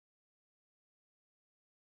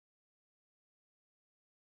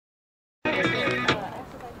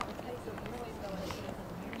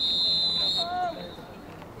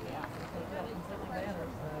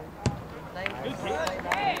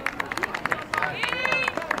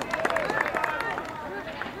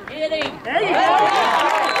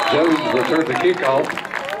returns the kickoff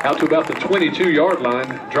out to about the 22-yard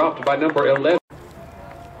line, dropped by number 11.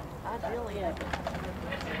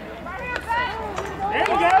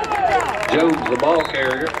 Jones, the ball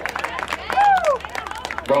carrier.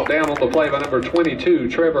 Brought down on the play by number 22,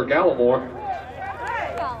 Trevor Gallimore.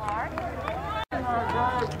 Come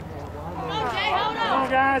on,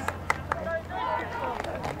 guys.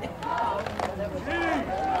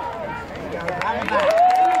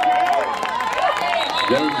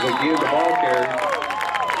 Jones again, the ball carrier.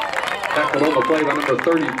 Tackled on the play by number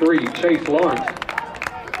 33, Chase Lawrence.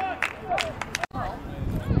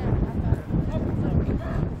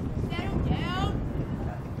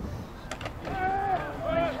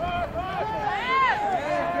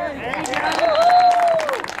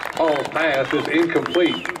 Ball's pass is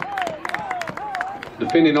incomplete.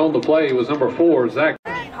 Defending on the play was number 4, Zach.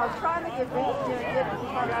 I was trying to get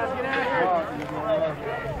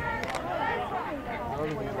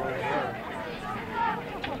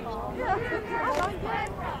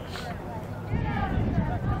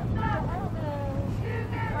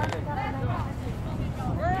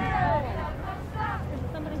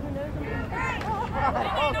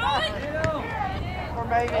or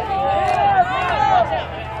maybe.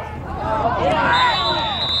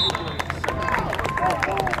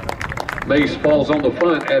 Base falls on the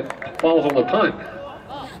punt at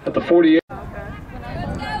the 48.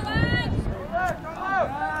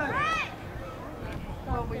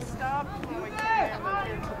 When we stopped, when we came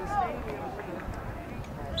into the stadium.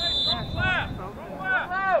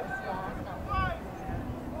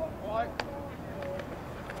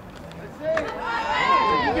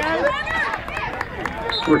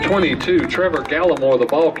 Number 22, Trevor Gallimore, the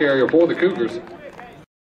ball carrier for the Cougars.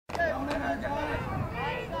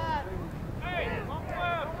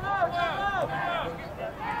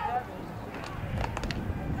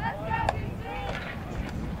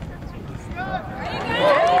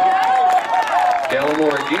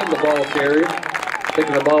 Gallimore again, the ball carrier,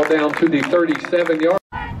 taking the ball down to the 37-yard.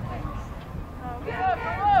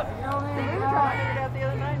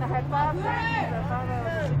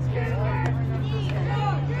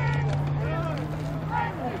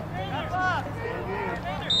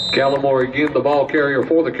 Gallimore again, the ball carrier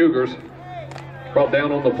for the Cougars. Brought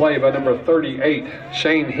down on the play by number 38,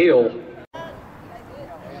 Shane Hill.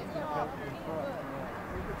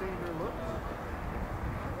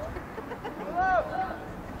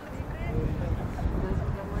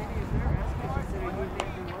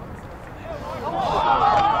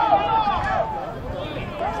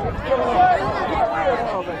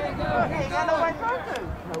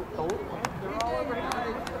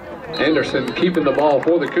 Anderson keeping the ball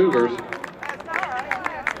for the Cougars.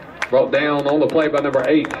 Brought down on the play by number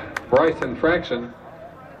 8, Bryson Fraction.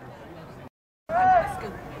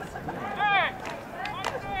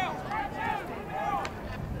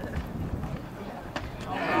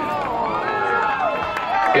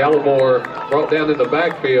 Gallimore brought down in the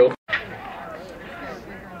backfield.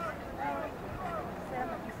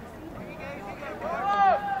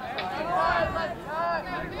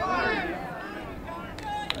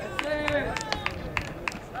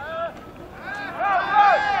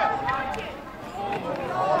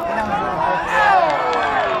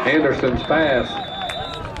 Anderson's pass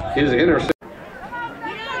is intercepted.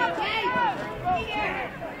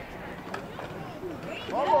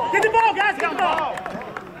 Get the ball, guys, get the ball.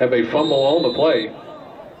 Have a fumble on the play.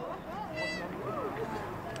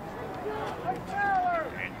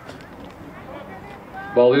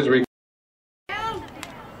 Ball is recovered.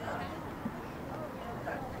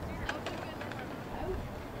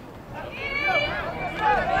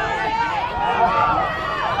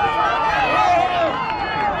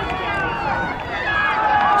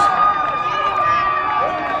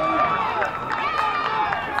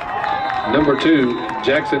 Number 2,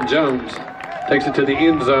 Jackson Jones takes it to the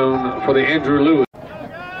end zone for the Andrew Lewis.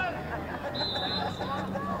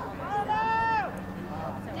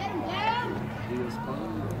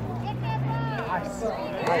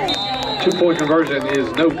 Two-point conversion is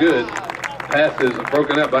no good. Pass is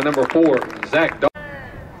broken up by number 4, Zach Dawson.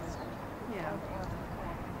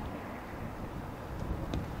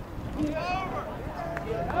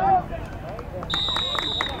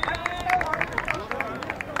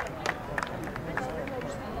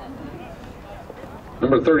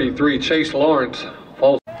 Number 33, Chase Lawrence,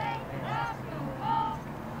 falls.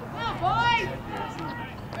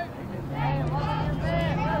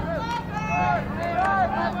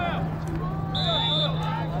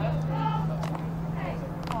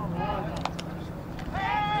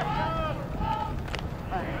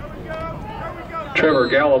 Trevor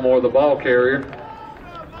Gallimore, the ball carrier.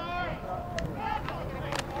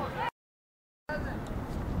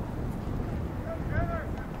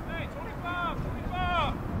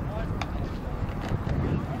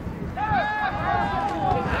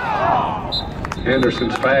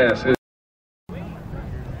 Anderson's pass is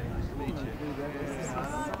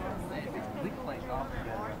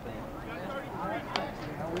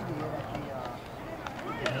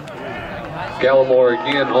Gallimore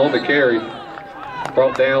again on the carry.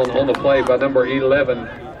 Brought down on the play by number 11,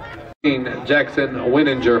 Jackson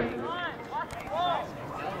Winninger.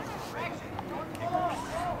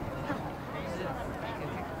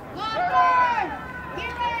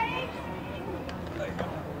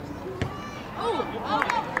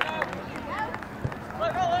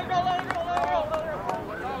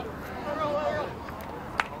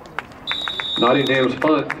 Nottingham's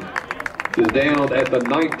punt is down at the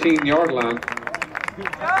 19-yard line.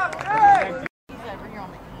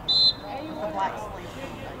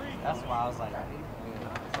 That's why I was like,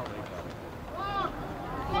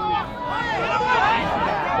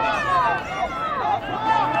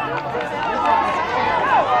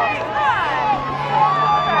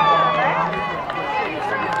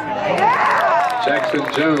 Jackson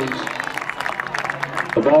Jones,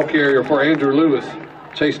 the ball carrier for Andrew Lewis,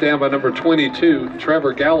 chased down by number 22,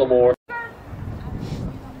 Trevor Gallimore.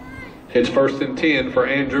 It's 1st and 10 for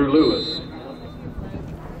Andrew Lewis.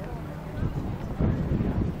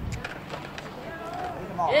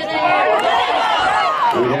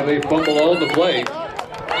 We have a fumble on the play.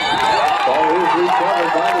 Ball is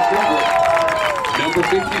recovered by the Cougars. Number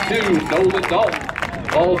 52, Nolan Dalton,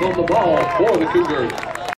 falls on the ball for the Cougars.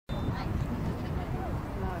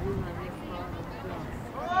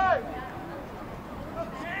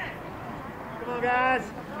 Come on, guys.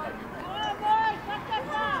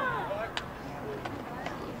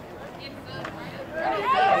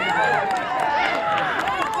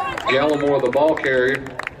 Gallimore, the ball carrier.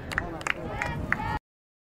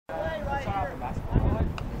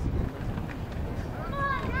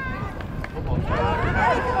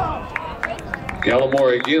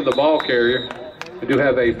 Gallimore again, the ball carrier. We do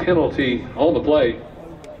have a penalty on the play.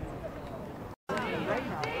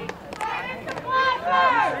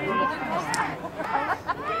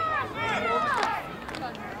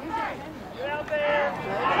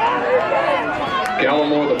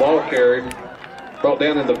 Gallimore, the ball carrier, brought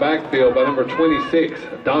down in the backfield by number 26,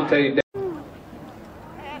 Dante.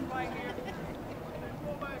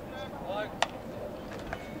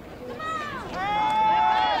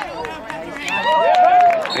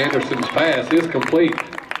 Anderson's pass is complete.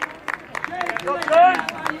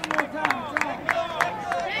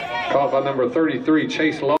 Caught by number 33,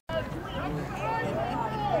 Chase Long.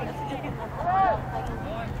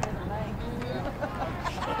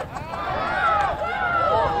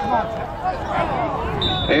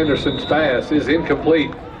 Anderson's pass is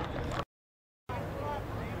incomplete.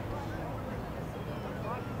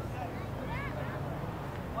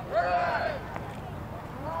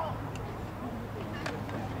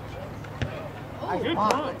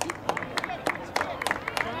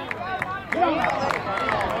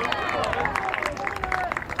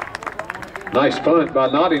 Nice punt by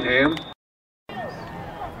Nottingham.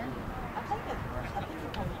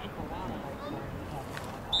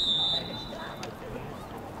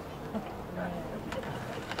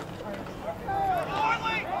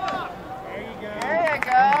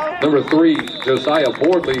 Number 3, Josiah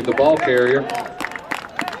Bordley, the ball carrier,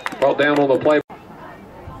 brought down on the play.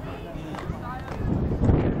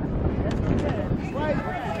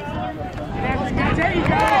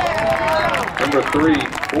 Number 3,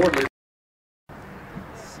 Bordley.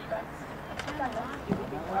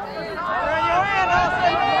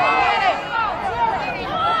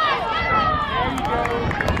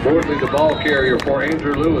 Bordley, the ball carrier for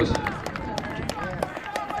Andrew Lewis,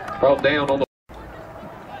 brought down on the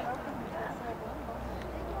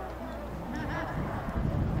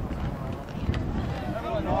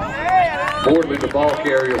Bordley, the ball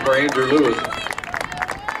carrier for Andrew Lewis.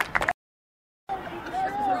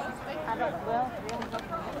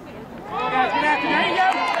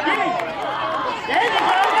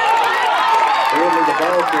 Bordley, the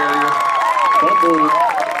ball carrier, fumbled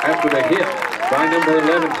after the hit by number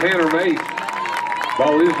 11, Tanner Mace.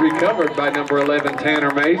 Ball is recovered by number 11,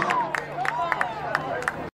 Tanner Mace.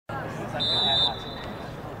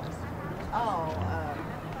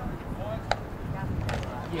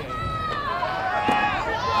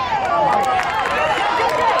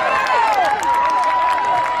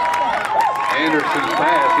 Anderson's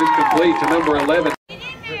pass is complete to number 11.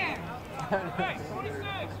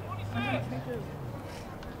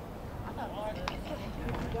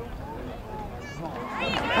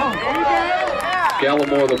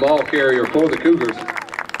 Gallimore, the ball carrier for the Cougars.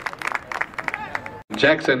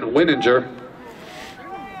 Jackson Winninger.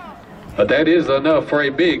 But that is enough for a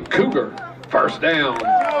big Cougar first down.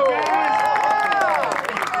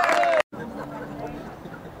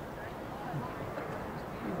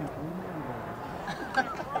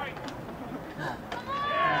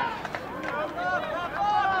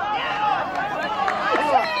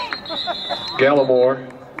 Gallimore,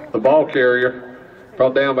 the ball carrier,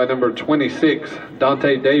 brought down by number 26,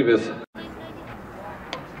 Dante Davis. Nice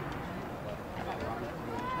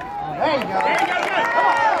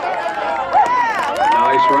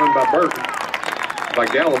run by Burton, by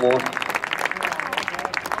Gallimore.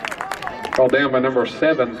 Brought down by number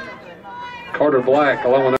 7, Carter Black,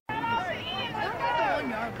 along with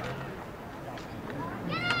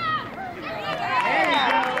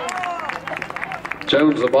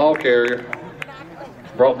Jones, the ball carrier,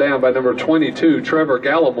 brought down by number 22, Trevor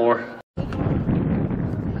Gallimore.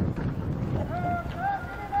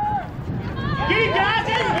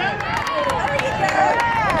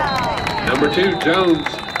 Number 2, Jones,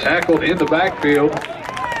 tackled in the backfield.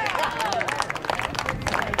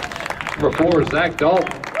 Number 4, Zach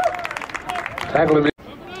Dalton, tackled him in.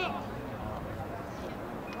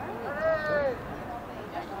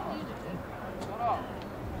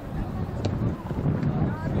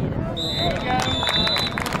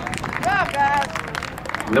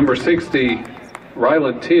 Number 60,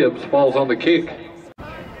 Ryland Tibbs, falls on the kick.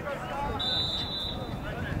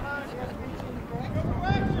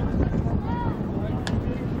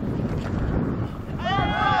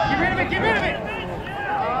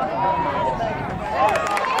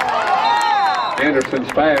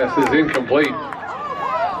 Anderson's pass is incomplete.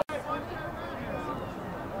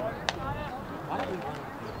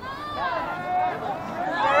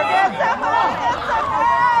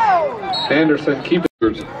 Anderson keeps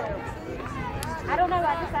it. I don't know,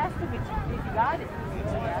 I just asked him if you got it.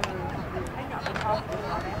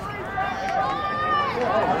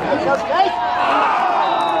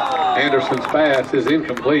 Anderson's pass is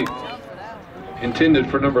incomplete. Intended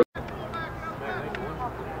for number.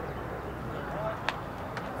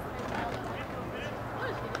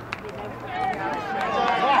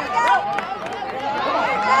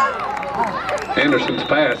 Anderson's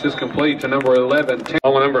pass is complete to number 11,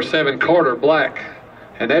 on number 7, Carter Black.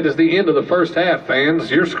 And that is the end of the first half,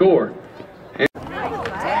 fans. Your score. That's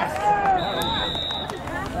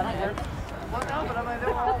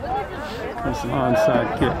an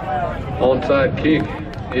onside kick. Onside kick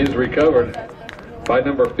is recovered by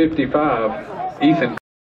number 55, Ethan.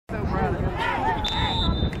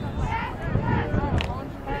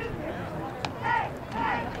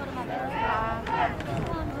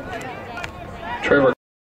 Trevor.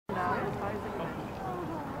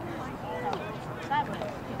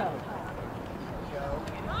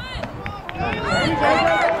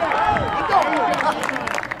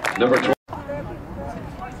 Number 12.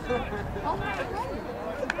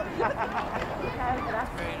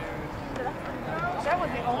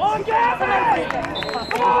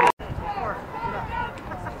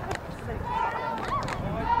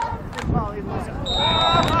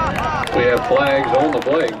 We have flags on the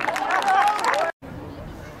play.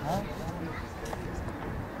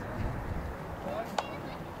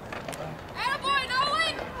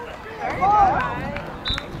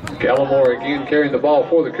 Gallimore again carrying the ball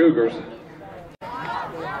for the Cougars.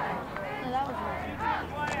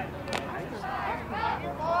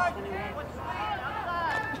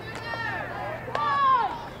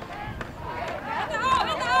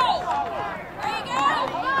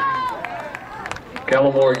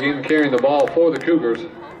 Gallimore again carrying the ball for the Cougars.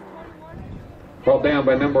 Brought down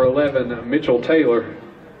by number 11, Mitchell Taylor,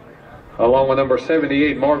 along with number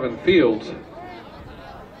 78, Marvin Fields.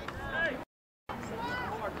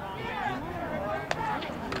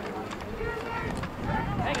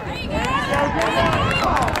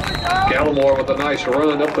 Gallimore with a nice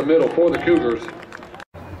run up the middle for the Cougars.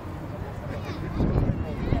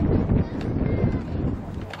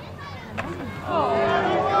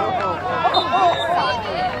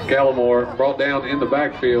 Gallimore brought down in the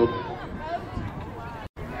backfield.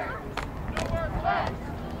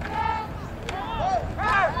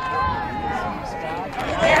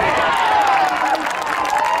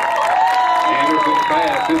 Anderson's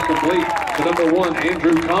pass is complete to number 1,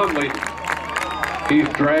 Andrew Conley. He's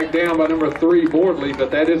dragged down by number 3, Boardley,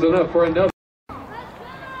 but that is enough for another.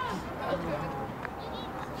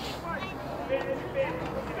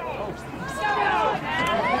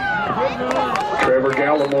 Trevor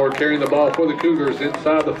Gallimore carrying the ball for the Cougars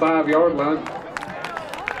inside the 5-yard line.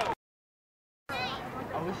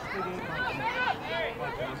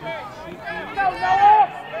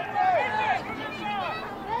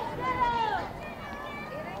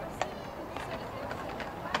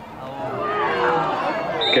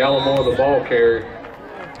 Gallimore, the ball carrier.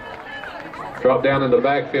 Dropped down in the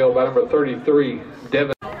backfield by number 33,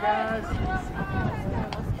 Devin.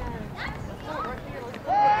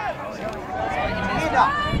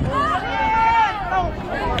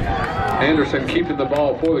 Anderson keeping the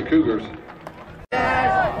ball for the Cougars. Anderson's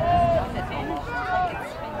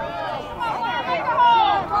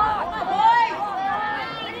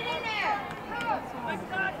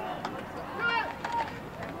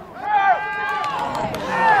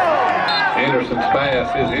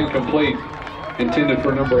pass is incomplete, intended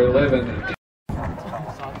for number 11.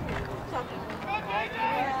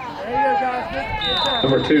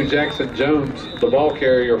 Number 2, Jackson Jones, the ball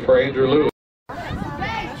carrier for Andrew Lewis.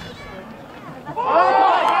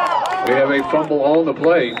 We have a fumble on the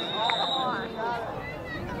play.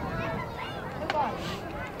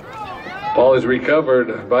 Ball is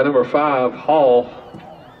recovered by number 5, Hall.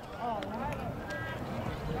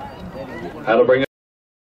 That'll bring it.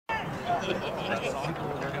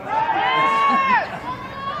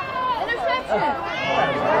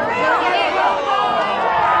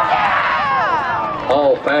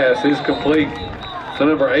 Hall pass is complete to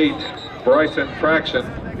number 8, Bryson Fraction.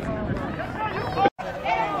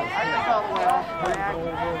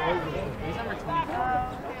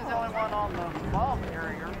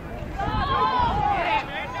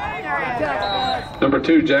 Number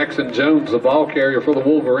 2, Jackson Jones, the ball carrier for the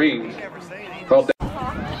Wolverines.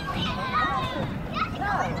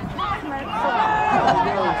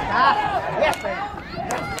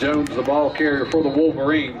 Jones, the ball carrier for the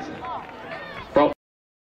Wolverines.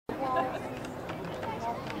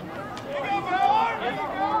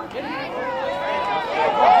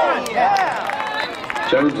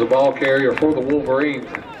 Jones, the ball carrier for the Wolverines.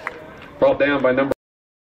 Brought down by number.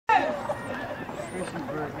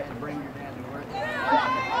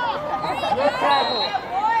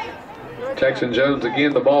 Jackson Jones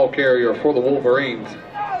again, the ball carrier for the Wolverines.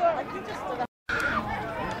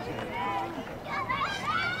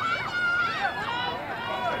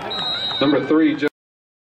 Number 3, Jones.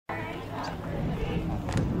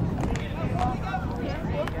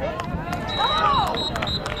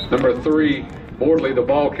 Number 3, Bordley, the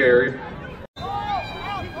ball carrier.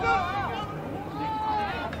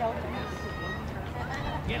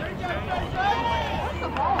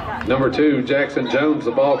 Number 2, Jackson Jones,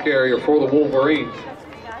 the ball carrier for the Wolverines.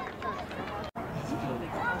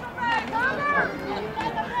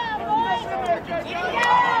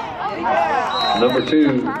 Number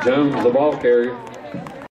 2, Jones, the ball carrier.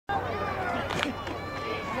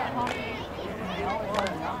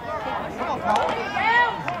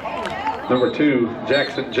 Number 2,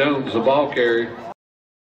 Jackson Jones, the ball carrier.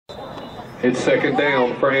 It's second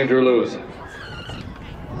down for Andrew Lewis.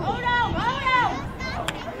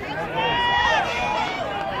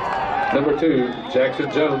 Number 2,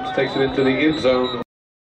 Jackson Jones takes it into the end zone.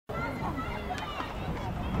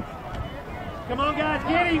 Come on, guys,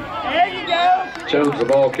 get him. There you go. Jones, the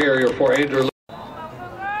ball carrier for Andrew Lewis.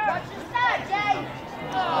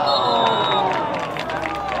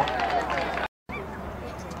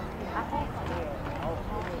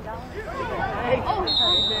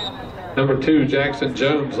 Number 2, Jackson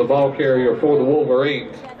Jones, the ball carrier for the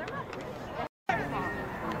Wolverines.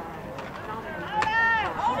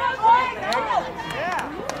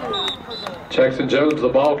 Jackson Jones, the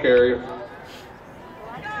ball carrier.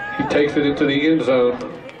 He takes it into the end zone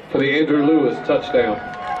for the Andrew Lewis touchdown.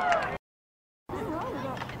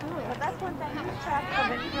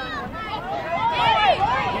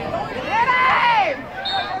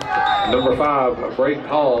 Number 5, Brayton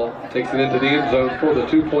Hall takes it into the end zone for the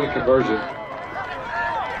 2-point conversion.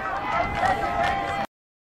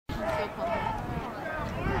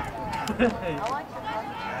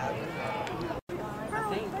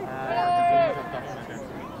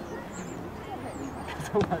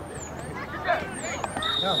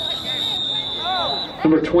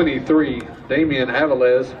 Number 23, Damian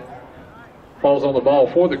Avalez, falls on the ball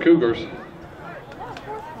for the Cougars.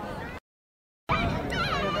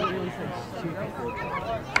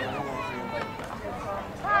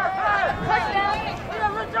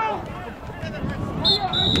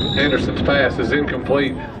 Anderson's pass is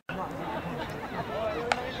incomplete.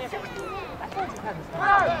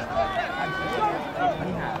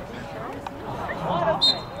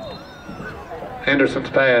 Anderson's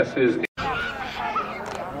pass is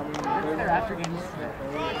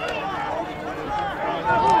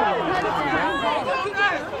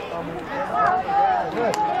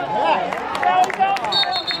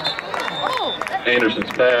Anderson's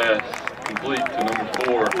pass complete to number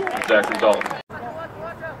 4, Zachary Dalton.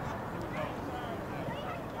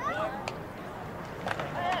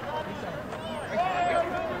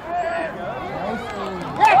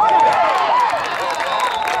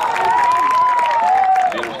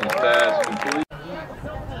 Anderson's pass complete.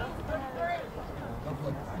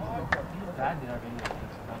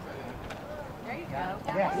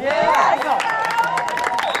 Yeah.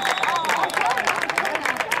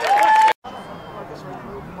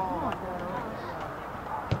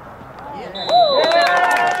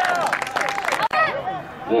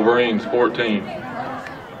 Wolverines 14.